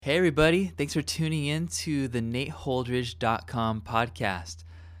Hey everybody, thanks for tuning in to the NateHoldridge.com podcast.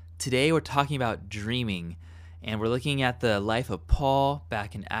 Today we're talking about dreaming, and we're looking at the life of Paul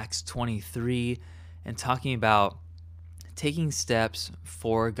back in Acts 23 and talking about taking steps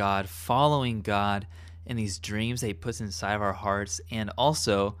for God, following God in these dreams that he puts inside of our hearts, and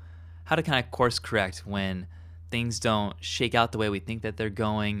also how to kind of course correct when things don't shake out the way we think that they're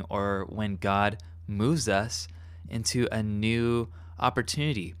going, or when God moves us into a new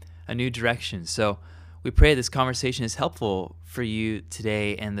opportunity, a new direction. So we pray this conversation is helpful for you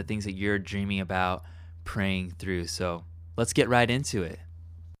today and the things that you're dreaming about praying through. So let's get right into it.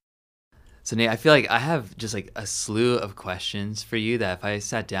 So Nate, I feel like I have just like a slew of questions for you that if I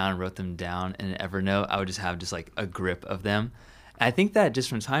sat down and wrote them down in an Evernote, I would just have just like a grip of them. And I think that just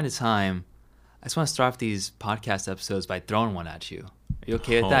from time to time, I just want to start off these podcast episodes by throwing one at you. Are you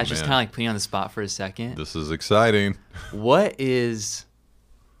okay with that? Just kind of like putting you on the spot for a second. This is exciting. What has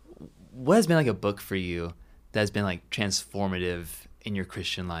been like a book for you that has been like transformative in your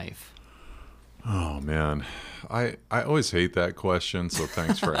Christian life? Oh man, I always hate that question, so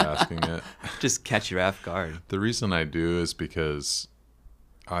thanks for asking it. Just catch you off guard. The reason I do is because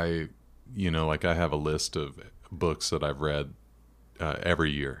I have a list of books that I've read every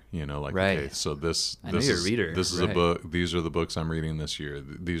year, Right. Okay, so this I know you're a reader. This is Right. a book. These are the books I'm reading this year.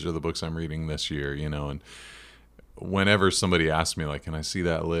 These are the books I'm reading this year, and whenever somebody asks me, like, can I see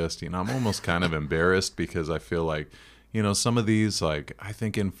that list? I'm almost kind of embarrassed because I feel like, some of these, like, I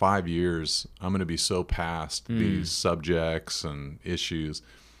think in 5 years, I'm going to be so past these subjects and issues.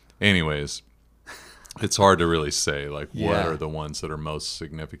 Anyways, it's hard to really say, like, what are the ones that are most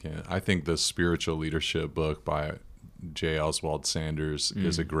significant. I think the spiritual leadership book by J. Oswald Sanders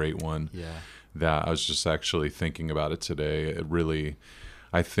is a great one. Yeah. That I was just actually thinking about it today. It really,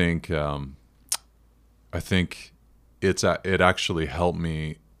 I think it actually helped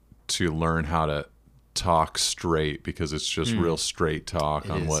me to learn how to talk straight, because it's just real straight talk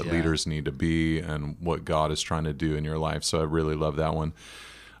on what leaders need to be and what God is trying to do in your life. So I really love that one.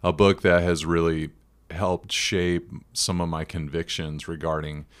 A book that has really helped shape some of my convictions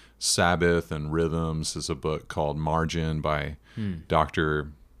regarding Sabbath and rhythms is a book called Margin by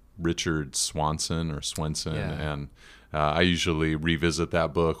Dr. Richard Swanson. And I usually revisit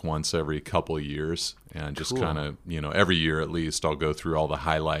that book once every couple of years, and just kind of, every year at least, I'll go through all the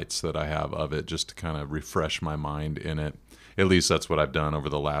highlights that I have of it just to kind of refresh my mind in it. At least that's what I've done over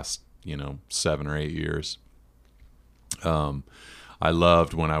the last, 7 or 8 years. I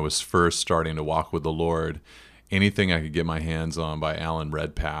loved when I was first starting to walk with the Lord, anything I could get my hands on by Alan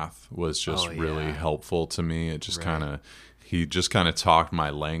Redpath was just really helpful to me. It just he just kind of talked my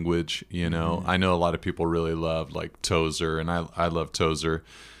language, I know a lot of people really love like Tozer, and I love Tozer,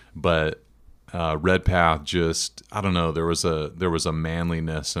 but Redpath just, I don't know, there was a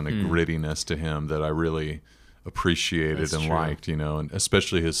manliness and a grittiness to him that I really appreciated and liked, and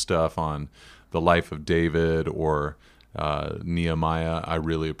especially his stuff on the life of David or Nehemiah. I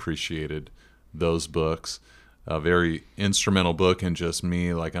really appreciated those books. A very instrumental book in just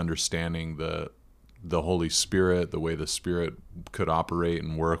me like understanding the Holy Spirit, the way the Spirit could operate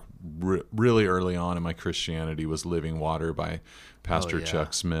and work really early on in my Christianity was Living Water by Pastor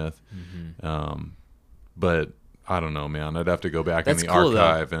Chuck Smith. But I don't know, man. I'd have to go back in the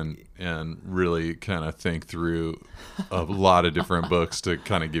archive and really kind of think through a lot of different books to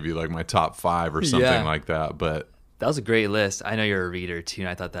kind of give you like my top 5 or something like that. But that was a great list. I know you're a reader too, and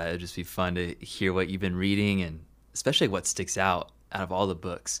I thought that it would just be fun to hear what you've been reading, and especially what sticks out of all the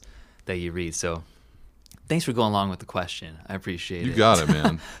books that you read. So thanks for going along with the question. I appreciate it. You got it,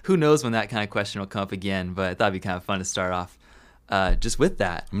 man. Who knows when that kind of question will come up again, but I thought it'd be kind of fun to start off just with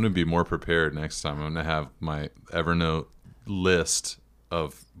that. I'm going to be more prepared next time. I'm going to have my Evernote list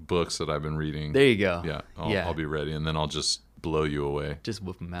of books that I've been reading. There you go. Yeah, I'll be ready, and then I'll just blow you away. Just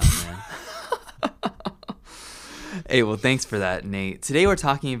whoop them out, man. Hey, well, thanks for that, Nate. Today we're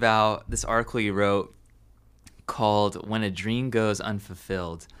talking about this article you wrote called When a Dream Goes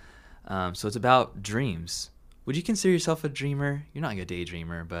Unfulfilled. So it's about dreams. Would you consider yourself a dreamer? You're not like a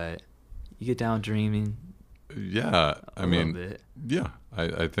daydreamer, but you get down dreaming. Yeah, I mean, bit. Yeah,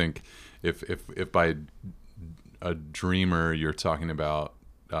 I think if by a dreamer you're talking about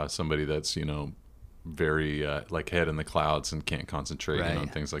somebody that's very like head in the clouds and can't concentrate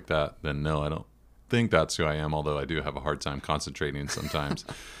and things like that, then no, I don't think that's who I am. Although I do have a hard time concentrating sometimes.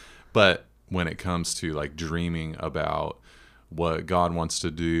 But when it comes to like dreaming about what God wants to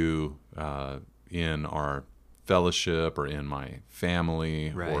do in our fellowship or in my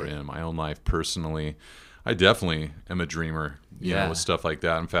family or in my own life personally, I definitely am a dreamer, you know, with stuff like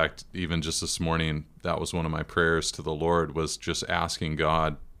that. In fact, even just this morning, that was one of my prayers to the Lord, was just asking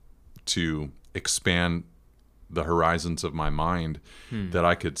God to expand the horizons of my mind, that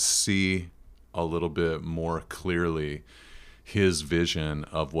I could see a little bit more clearly his vision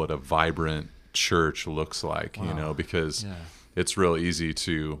of what a vibrant church looks like. Wow. You know, because it's real easy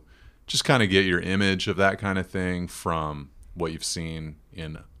to just kind of get your image of that kind of thing from what you've seen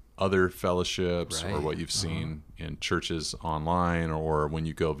in other fellowships, or what you've seen in churches online, or when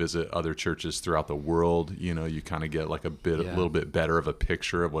you go visit other churches throughout the world. You know, you kind of get like a little bit better of a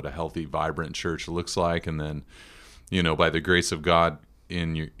picture of what a healthy, vibrant church looks like. And then, you know, by the grace of God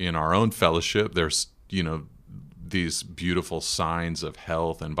in our own fellowship, there's, you know, these beautiful signs of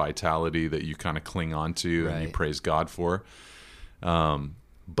health and vitality that you kind of cling on to and you praise God for.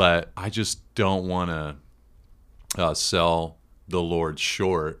 But I just don't want to sell the Lord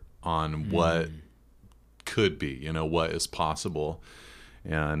short on what could be, you know, what is possible.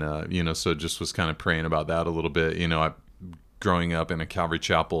 And, you know, so just was kind of praying about that a little bit. You know, growing up in a Calvary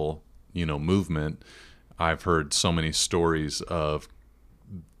Chapel, you know, movement, I've heard so many stories of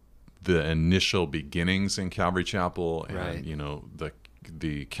the initial beginnings in Calvary Chapel and, you know,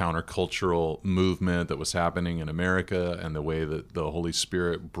 the countercultural movement that was happening in America and the way that the Holy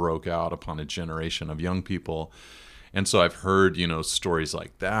Spirit broke out upon a generation of young people. And so I've heard, you know, stories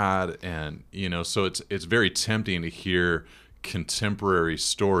like that. And, you know, so it's very tempting to hear contemporary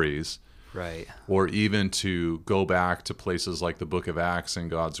stories. Right. Or even to go back to places like the book of Acts and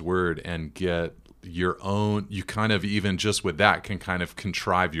God's word and get your own, you kind of even just with that can kind of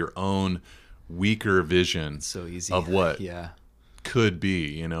contrive your own weaker vision so easy. Of what could be,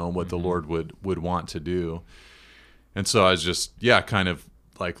 you know, what the Lord would want to do. And so I was just, kind of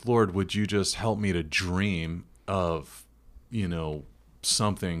like, Lord, would you just help me to dream of, you know,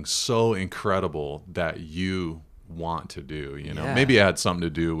 something so incredible that you want to do, you know. Maybe it had something to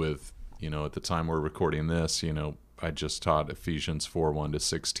do with, you know, at the time we're recording this, you know, I just taught Ephesians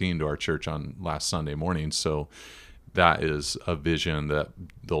 4:1-16 to our church on last Sunday morning. So that is a vision that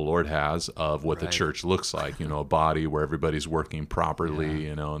the Lord has of what the church looks like, you know, a body where everybody's working properly,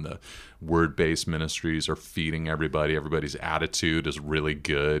 you know, and the word-based ministries are feeding everybody. Everybody's attitude is really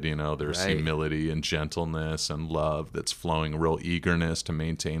good. You know, there's humility and gentleness and love that's flowing, real eagerness to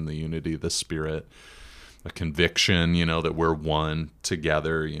maintain the unity of the Spirit, a conviction, you know, that we're one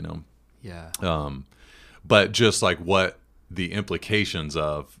together, you know. But just like what the implications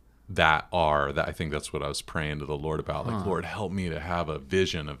of that are, that I think that's what I was praying to the Lord about. Like, Lord, help me to have a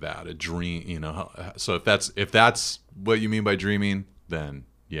vision of that, a dream, you know. So if that's what you mean by dreaming, then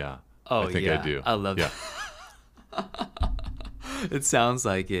I think I do. I love that. It sounds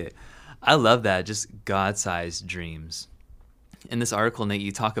like it. I love that, just God-sized dreams. In this article, Nate,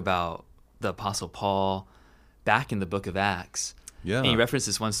 you talk about the Apostle Paul back in the book of Acts. And you reference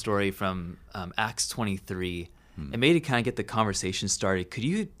this one story from Acts 23. And maybe to kind of get the conversation started, could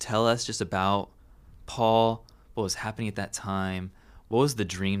you tell us just about Paul, what was happening at that time? What was the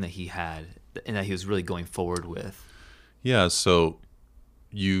dream that he had and that he was really going forward with? Yeah, so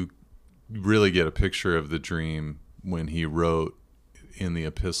you really get a picture of the dream when he wrote in the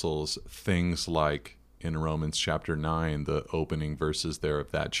epistles things like in Romans chapter 9, the opening verses there of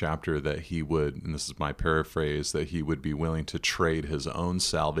that chapter, that he would, and this is my paraphrase, that he would be willing to trade his own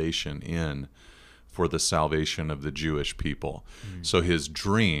salvation in for the salvation of the Jewish people. So his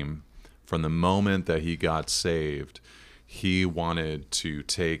dream, from the moment that he got saved, he wanted to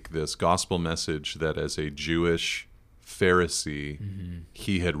take this gospel message that as a Jewish Pharisee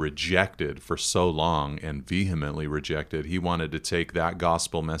he had rejected for so long and vehemently rejected. He wanted to take that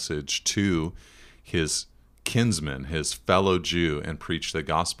gospel message to his kinsmen, his fellow Jew, and preach the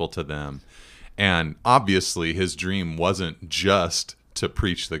gospel to them. And obviously his dream wasn't just to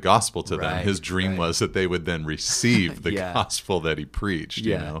preach the gospel to them. His dream was that they would then receive the gospel that he preached,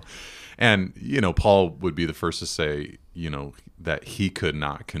 you know. And, you know, Paul would be the first to say, you know, that he could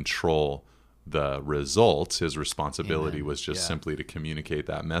not control the results. His responsibility was just simply to communicate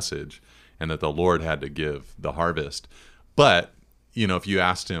that message, and that the Lord had to give the harvest. But, you know, if you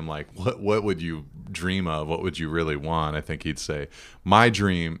asked him, like, what would you dream of? What would you really want? I think he'd say, my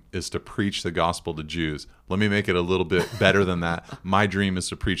dream is to preach the gospel to Jews. Let me make it a little bit better than that. My dream is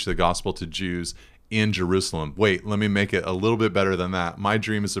to preach the gospel to Jews in Jerusalem. Wait, let me make it a little bit better than that. My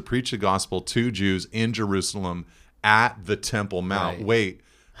dream is to preach the gospel to Jews in Jerusalem at the Temple Mount. Wait,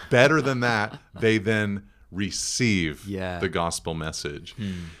 better than that, they then receive the gospel message.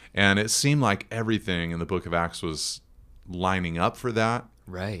 And it seemed like everything in the book of Acts was lining up for that.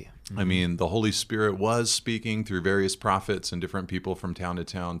 I mean, the Holy Spirit was speaking through various prophets and different people from town to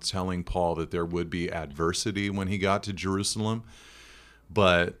town, telling Paul that there would be adversity when he got to Jerusalem.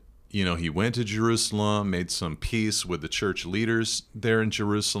 But, he went to Jerusalem, made some peace with the church leaders there in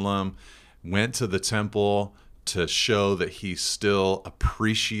Jerusalem, went to the temple to show that he still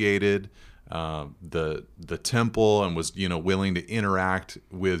appreciated the temple and was willing to interact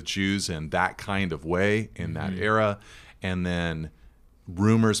with Jews in that kind of way in that era. And then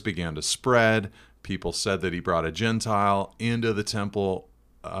rumors began to spread. People said that he brought a Gentile into the temple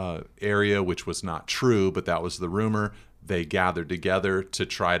area, which was not true, but that was the rumor. They gathered together to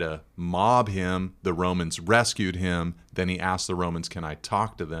try to mob him. The Romans rescued him. Then he asked the Romans, "Can I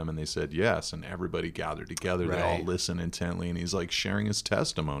talk to them?" And they said yes. And everybody gathered together. Right. They all listened intently. And he's like sharing his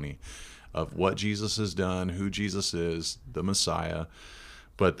testimony of what Jesus has done, who Jesus is, the Messiah.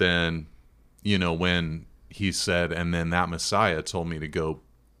 But then, when he said, and then that Messiah told me to go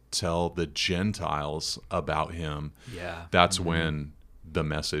tell the Gentiles about him, that's when the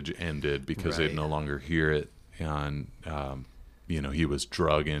message ended, because they'd no longer hear it. And, he was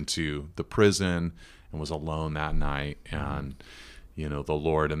drug into the prison and was alone that night. And, the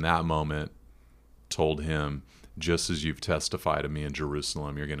Lord in that moment told him, just as you've testified to me in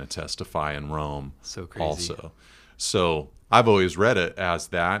Jerusalem, you're going to testify in Rome also. So I've always read it as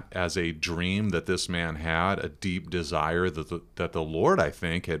a dream that this man had, a deep desire that the Lord, I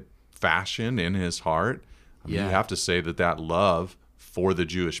think, had fashioned in his heart. I mean, you have to say that love for the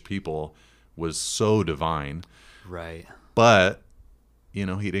Jewish people was so divine. Right. But, he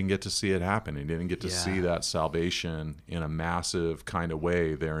didn't get to see it happen. He didn't get to see that salvation in a massive kind of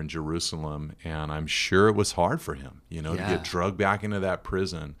way there in Jerusalem. And I'm sure it was hard for him, to get drugged back into that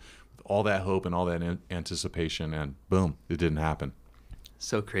prison with all that hope and all that anticipation. And boom, it didn't happen.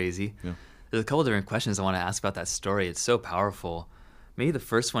 So crazy. Yeah. There's a couple different questions I want to ask about that story. It's so powerful. Maybe the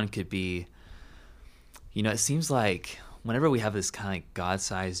first one could be, it seems like whenever we have this kind of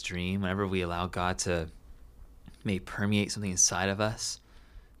God-sized dream, whenever we allow God to maybe permeate something inside of us,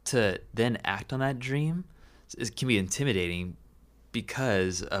 to then act on that dream, it can be intimidating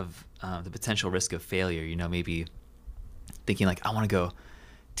because of the potential risk of failure. Maybe thinking like, I want to go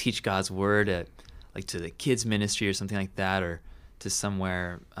teach God's word to the kids ministry or something like that, or to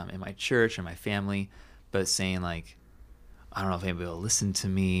somewhere in my church or my family, but saying like, I don't know if anybody will listen to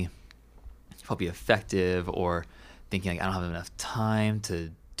me, if I'll be effective, or thinking like I don't have enough time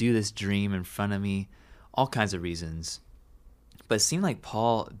to do this dream in front of me, all kinds of reasons. But it seemed like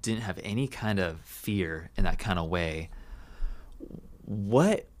Paul didn't have any kind of fear in that kind of way.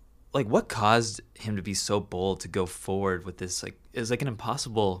 What caused him to be so bold to go forward with this? Like, it was like an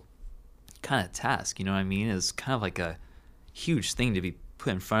impossible kind of task, you know what I mean? It was kind of like a huge thing to be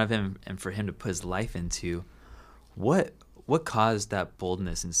put in front of him and for him to put his life into. What caused that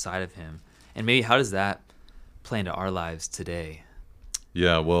boldness inside of him? And maybe how does that play into our lives today?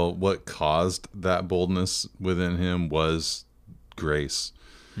 Yeah, well, what caused that boldness within him was grace.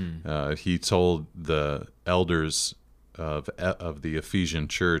 He told the elders of the Ephesian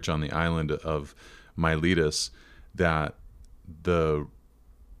church on the island of Miletus that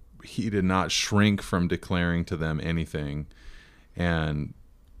he did not shrink from declaring to them anything, and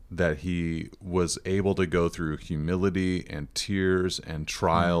that he was able to go through humility and tears and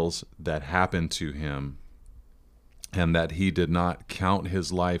trials that happened to him, and that he did not count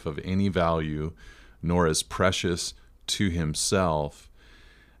his life of any value, nor as precious to himself,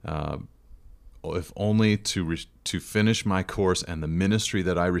 if only to finish my course and the ministry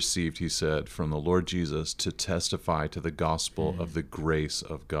that I received, he said, from the Lord Jesus, to testify to the gospel of the grace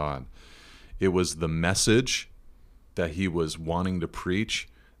of God. It was the message that he was wanting to preach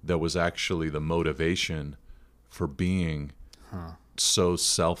that was actually the motivation for being so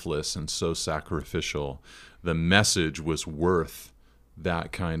selfless and so sacrificial. The message was worth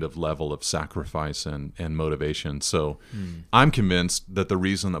that kind of level of sacrifice and motivation. So I'm convinced that the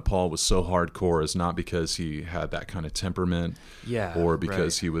reason that Paul was so hardcore is not because he had that kind of temperament, or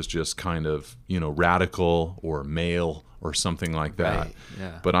because he was just kind of, radical or male or something like that. Right.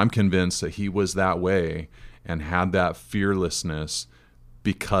 Yeah. But I'm convinced that he was that way and had that fearlessness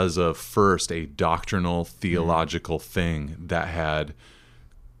because of, first, a doctrinal, theological thing that had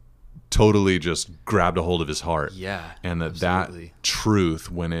totally just grabbed a hold of his heart. Yeah, and that truth,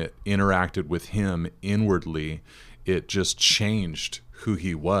 when it interacted with him inwardly, it just changed who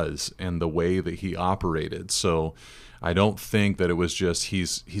he was and the way that he operated. So I don't think that it was just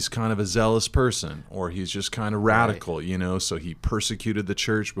he's kind of a zealous person, or he's just kind of radical, so he persecuted the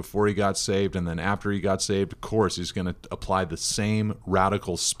church before he got saved, and then after he got saved, of course, he's going to apply the same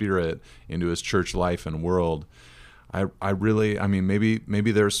radical spirit into his church life and world.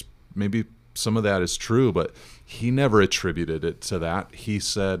 Maybe some of that is true, but he never attributed it to that. He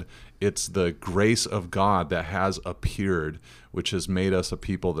said, it's the grace of God that has appeared, which has made us a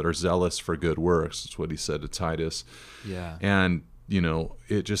people that are zealous for good works. That's what he said to Titus. Yeah. And,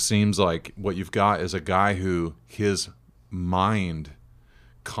 it just seems like what you've got is a guy who his mind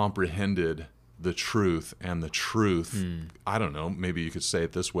comprehended the truth, and the truth, I don't know, maybe you could say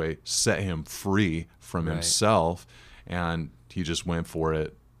it this way, set him free from himself, and he just went for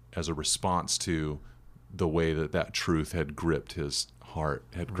it as a response to the way that truth had gripped his heart,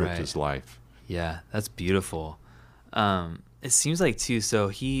 had gripped his life. Yeah, that's beautiful. It seems like too, so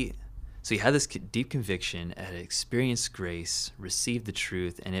he had this deep conviction, had experienced grace, received the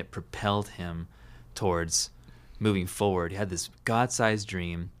truth, and it propelled him towards moving forward. He had this God-sized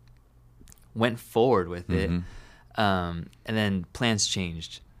dream, went forward with it, and then plans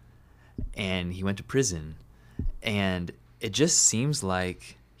changed, and he went to prison. And it just seems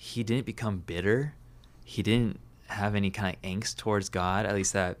like he didn't become bitter. He didn't have any kind of angst towards God, at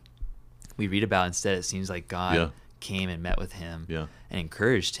least that we read about. Instead, it seems like God came and met with him and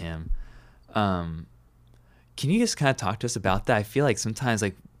encouraged him. Can you just kind of talk to us about that? I feel like sometimes,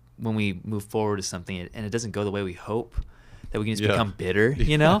 like, when we move forward to something and it doesn't go the way we hope, that we can just become bitter,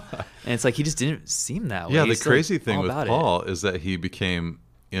 And it's like he just didn't seem that way. Yeah, the crazy thing with Paul is that he became,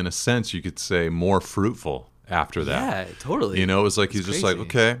 in a sense, you could say, more fruitful after that. Yeah, totally. It was like he's just like,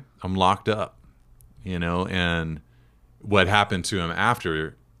 okay, I'm locked up, and what happened to him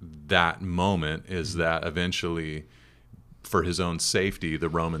after that moment is that eventually, for his own safety, the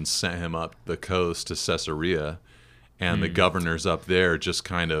Romans sent him up the coast to Caesarea, and the governors up there just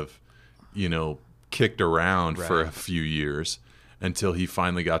kind of, kicked around for a few years until he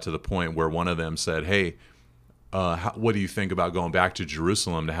finally got to the point where one of them said, hey, what do you think about going back to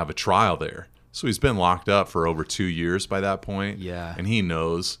Jerusalem to have a trial there? So he's been locked up for over 2 years by that point. Yeah. And he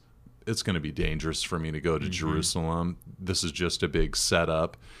knows it's going to be dangerous for me to go to Jerusalem. This is just a big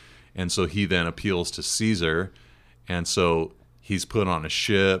setup. And so he then appeals to Caesar. And so he's put on a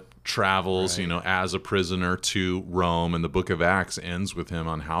ship, travels, as a prisoner to Rome. And the book of Acts ends with him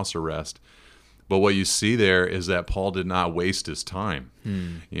on house arrest. But what you see there is that Paul did not waste his time.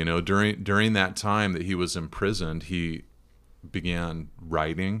 During that time that he was imprisoned, he began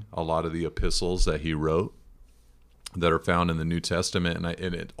writing a lot of the epistles that he wrote that are found in the New Testament.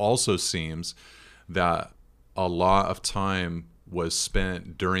 And it also seems that a lot of time was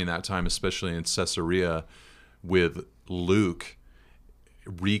spent during that time, especially in Caesarea, with Luke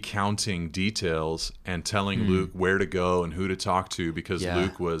recounting details and telling Luke where to go and who to talk to, because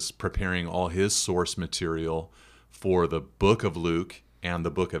Luke was preparing all his source material for the book of Luke and the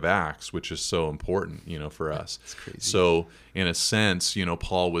book of Acts, which is so important, for us. That's crazy. So in a sense,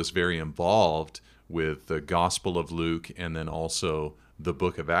 Paul was very involved with the Gospel of Luke and then also the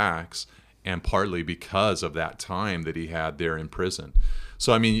book of Acts, and partly because of that time that he had there in prison.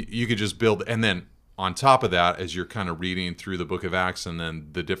 So, I mean, you could just build, and then on top of that, as you're kind of reading through the book of Acts and then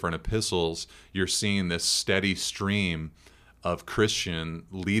the different epistles, you're seeing this steady stream of Christian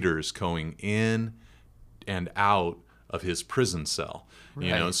leaders going in and out of his prison cell.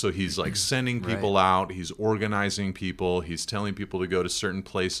 So he's like sending people out, he's organizing people, he's telling people to go to certain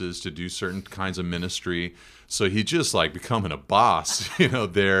places to do certain kinds of ministry. So he just like becoming a boss,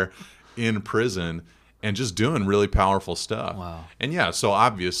 there in prison, and just doing really powerful stuff. Wow. And so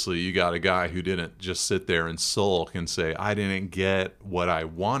obviously you got a guy who didn't just sit there and sulk and say, I didn't get what I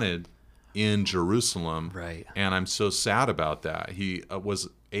wanted in Jerusalem. Right. And I'm so sad about that. He was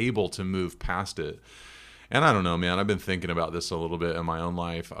able to move past it. And I don't know, man, I've been thinking about this a little bit in my own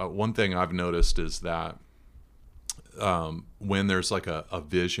life. One thing I've noticed is that when there's like a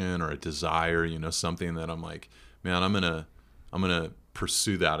vision or a desire, something that I'm like, man, I'm gonna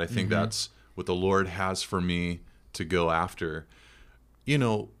pursue that. I think that's what the Lord has for me to go after.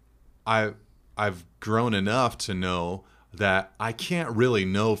 I've grown enough to know that I can't really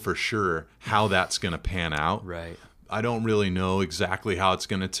know for sure how that's going to pan out. Right. I don't really know exactly how it's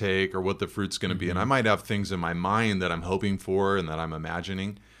going to take or what the fruit's going to be. And I might have things in my mind that I'm hoping for and that I'm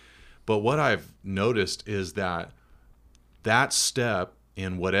imagining. But what I've noticed is that step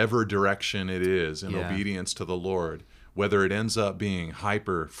in whatever direction it is in obedience to the Lord, whether it ends up being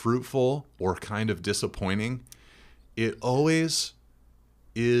hyper fruitful or kind of disappointing, it always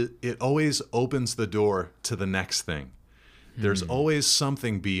opens the door to the next thing. There's always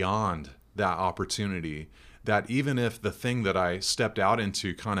something beyond that opportunity, that even if the thing that I stepped out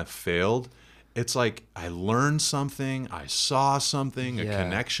into kind of failed, it's like I learned something, I saw something, a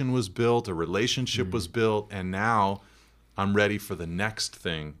connection was built, a relationship was built, and now I'm ready for the next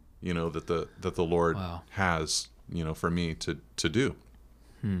thing, that the Lord has, for me to do.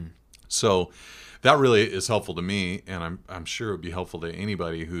 So that really is helpful to me, and I'm sure it would be helpful to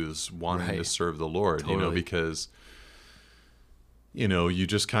anybody who's wanting to serve the Lord, Totally. because you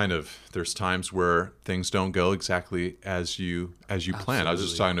just kind of, there's times where things don't go exactly as you plan. I was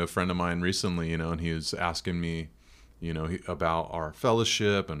just talking to a friend of mine recently, and he was asking me, about our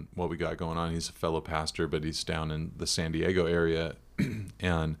fellowship and what we got going on. He's a fellow pastor, but he's down in the San Diego area.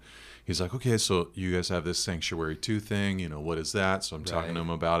 And he's like, okay, so you guys have this Sanctuary 2 thing, what is that? So I'm talking to him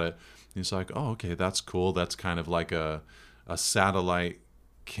about it. He's like, oh, okay, that's cool. That's kind of like a satellite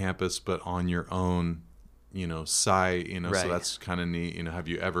campus, but on your own, site, so that's kind of neat. Have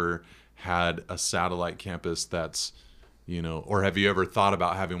you ever had a satellite campus that's, or have you ever thought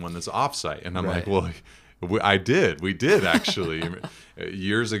about having one that's offsite? And I'm like, well, we did actually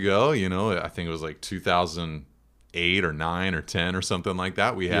years ago, I think it was like 2008 or 9 or 10 or something like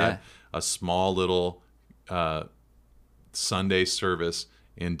that. We had a small little Sunday service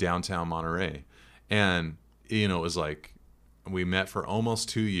in downtown Monterey. And, it was like, we met for almost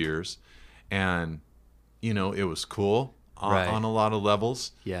 2 years, and, it was cool on a lot of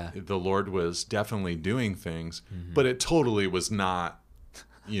levels. Yeah. The Lord was definitely doing things, but it totally was not,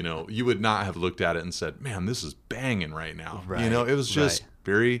 you would not have looked at it and said, man, this is banging right now. Right. It was just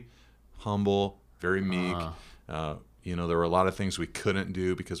very humble, very meek. There were a lot of things we couldn't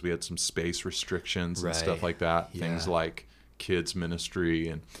do because we had some space restrictions and stuff like that. Yeah. Things like kids ministry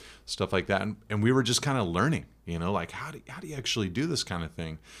and stuff like that. And we were just kind of learning, like how do you actually do this kind of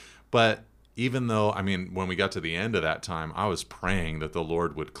thing? But even though, when we got to the end of that time, I was praying that the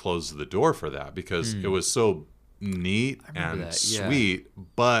Lord would close the door for that, because it was so neat and sweet.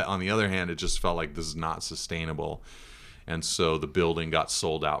 But on the other hand, it just felt like this is not sustainable. And so the building got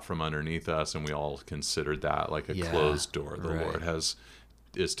sold out from underneath us, and we all considered that like a closed door. The Lord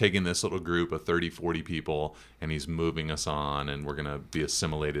is taking this little group of 30, 40 people, and he's moving us on, and we're going to be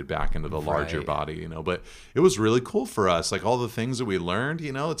assimilated back into the larger body, But it was really cool for us. Like all the things that we learned,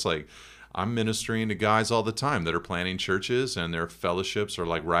 it's like I'm ministering to guys all the time that are planning churches, and their fellowships are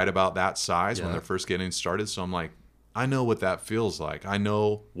like right about that size when they're first getting started. So I'm like, I know what that feels like. I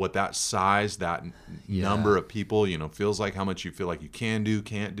know what that size, that number of people, feels like, how much you feel like you can do,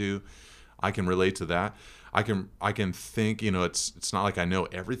 can't do. I can relate to that. I can think, it's not like I know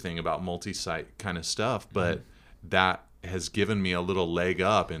everything about multi-site kind of stuff, but that has given me a little leg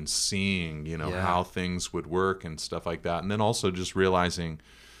up in seeing, how things would work and stuff like that. And then also just realizing,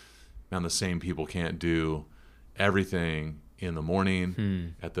 man, the same people can't do everything in the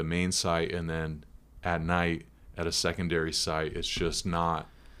morning at the main site, and then at night at a secondary site. It's just not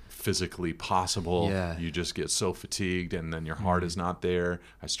physically possible. You just get so fatigued, and then your heart is not there.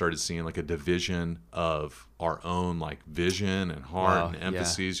 I started seeing like a division of our own like vision and heart and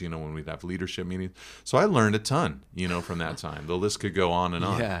emphases, when we'd have leadership meetings. So I learned a ton, from that time. The list could go on and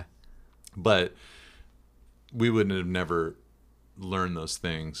on. But we wouldn't have never learned those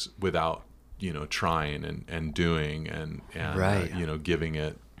things without, trying and doing and giving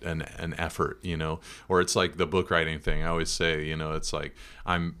it an effort, or it's like the book writing thing. I always say, it's like,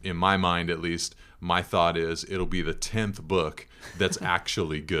 I'm, in my mind at least, my thought is it'll be the 10th book that's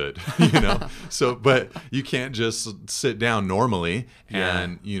actually good, so, but you can't just sit down normally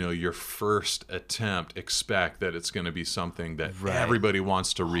and, your first attempt expect that it's going to be something that everybody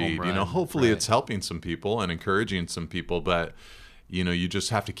wants to read. Hopefully it's helping some people and encouraging some people, but you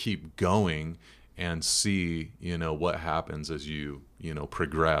just have to keep going and see, what happens as you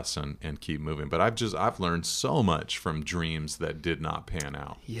progress and keep moving. But I've learned so much from dreams that did not pan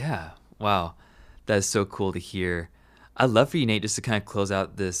out. Yeah. Wow. That is so cool to hear. I'd love for you, Nate, just to kind of close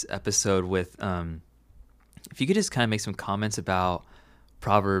out this episode with, if you could just kind of make some comments about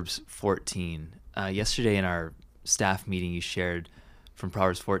Proverbs 14. Yesterday in our staff meeting, you shared from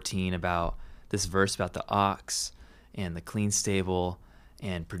Proverbs 14 about this verse about the ox and the clean stable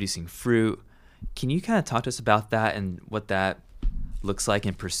and producing fruit. Can you kind of talk to us about that and what that looks like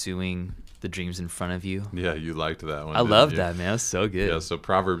in pursuing the dreams in front of you? Yeah, you liked that one. I love that, man. That's so good. Yeah, so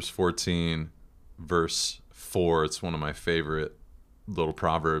Proverbs 14, verse 4, it's one of my favorite little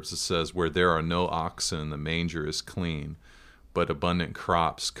proverbs. It says, where there are no oxen, the manger is clean, but abundant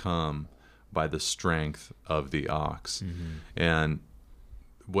crops come by the strength of the ox. And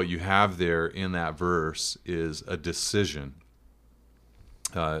what you have there in that verse is a decision.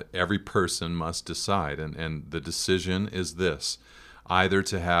 Every person must decide, and the decision is this: either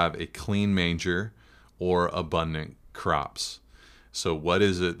to have a clean manger or abundant crops. So what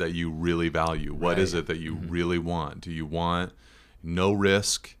is it that you really value? What is it that you really want? Do you want no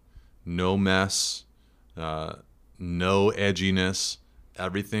risk, no mess, no edginess,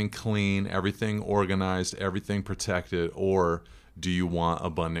 everything clean, everything organized, everything protected? Or do you want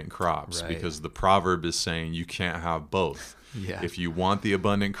abundant crops? Right. Because the proverb is saying you can't have both. Yeah. If you want the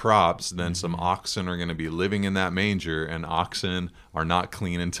abundant crops, then some oxen are going to be living in that manger, and oxen are not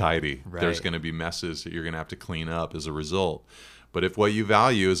clean and tidy. Right. There's going to be messes that you're going to have to clean up as a result. But if what you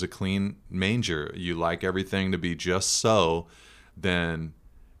value is a clean manger, you like everything to be just so, then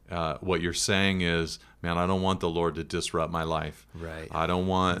what you're saying is, man, I don't want the Lord to disrupt my life. Right. I don't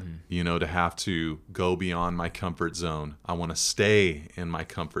want, to have to go beyond my comfort zone. I want to stay in my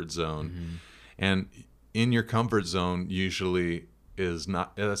comfort zone. And in your comfort zone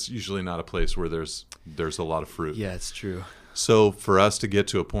that's usually not a place where there's a lot of fruit. Yeah, it's true. So for us to get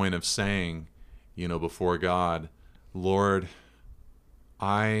to a point of saying, before God, Lord,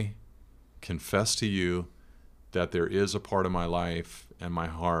 I confess to you that there is a part of my life and my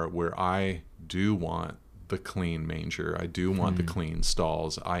heart where I do want the clean manger. I do want the clean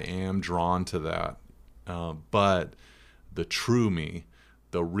stalls. I am drawn to that. But the true me,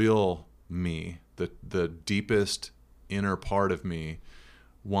 the real me, the deepest inner part of me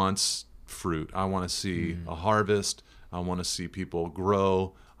wants fruit. I want to see a harvest. I want to see people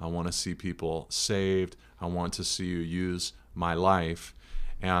grow. I want to see people saved. I want to see you use my life.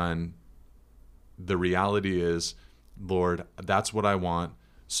 And the reality is, Lord, that's what I want.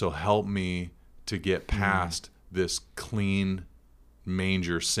 So help me to get past this clean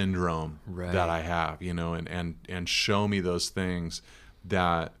manger syndrome that I have, and show me those things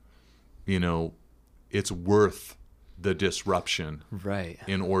that, it's worth the disruption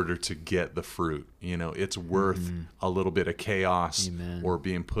in order to get the fruit. It's worth a little bit of chaos or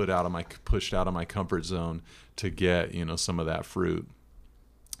being pushed out of my comfort zone to get, some of that fruit.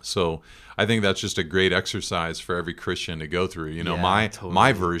 So I think that's just a great exercise for every Christian to go through.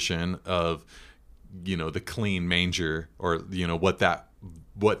 My version of, the clean manger, or, what that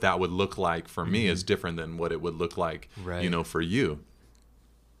would look like for me is different than what it would look like, for you.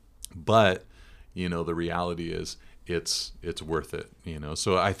 But, the reality is it's worth it,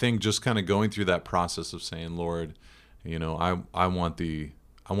 So I think just kind of going through that process of saying, Lord, I want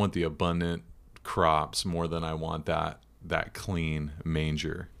the abundant crops more than I want that clean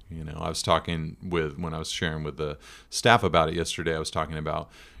manger. I was talking when I was sharing with the staff about it yesterday, I was talking about,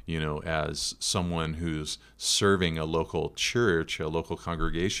 as someone who's serving a local church, a local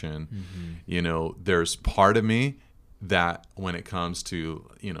congregation, there's part of me that when it comes to,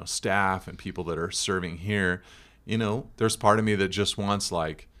 staff and people that are serving here, there's part of me that just wants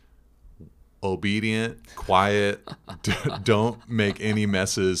like obedient, quiet, don't make any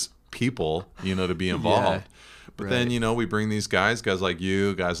messes people, to be involved. But then, we bring these guys like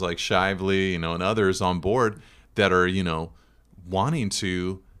you, guys like Shively, and others on board that are, wanting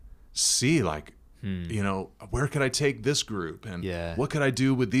to see like, where could I take this group, and what could I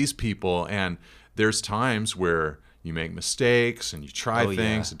do with these people? And there's times where you make mistakes and you try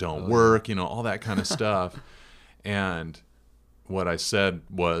things that don't work, all that kind of stuff. And what I said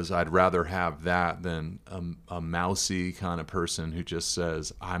was, I'd rather have that than a mousy kind of person who just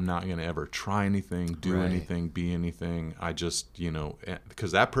says, I'm not going to ever try anything, do anything, be anything. I just,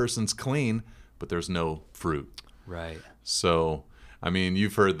 because that person's clean, but there's no fruit. Right. So, I mean,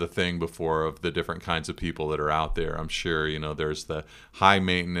 you've heard the thing before of the different kinds of people that are out there. I'm sure, there's the high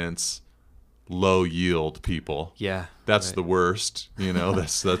maintenance, low yield people. Yeah. That's the worst.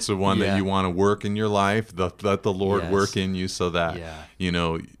 That's the one that you want to work in your life. Let the Lord work in you so that,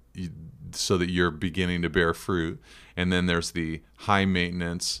 so that you're beginning to bear fruit. And then there's the high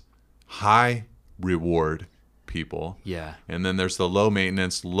maintenance, high reward people. Yeah. And then there's the low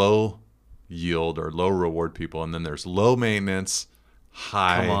maintenance, low yield or low reward people. And then there's low maintenance,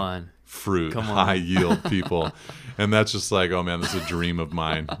 high fruit, high yield people. And that's just like, oh man, this is a dream of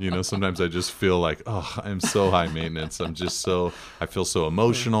mine. Sometimes I just feel like, oh, I'm so high maintenance. I feel so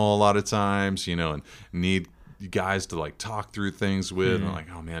emotional a lot of times, and need guys to like talk through things with. And I'm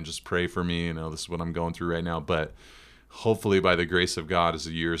like, oh man, just pray for me. This is what I'm going through right now. But hopefully by the grace of God, as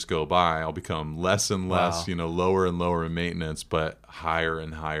the years go by, I'll become less and less, lower and lower in maintenance, but higher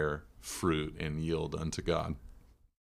and higher fruit and yield unto God.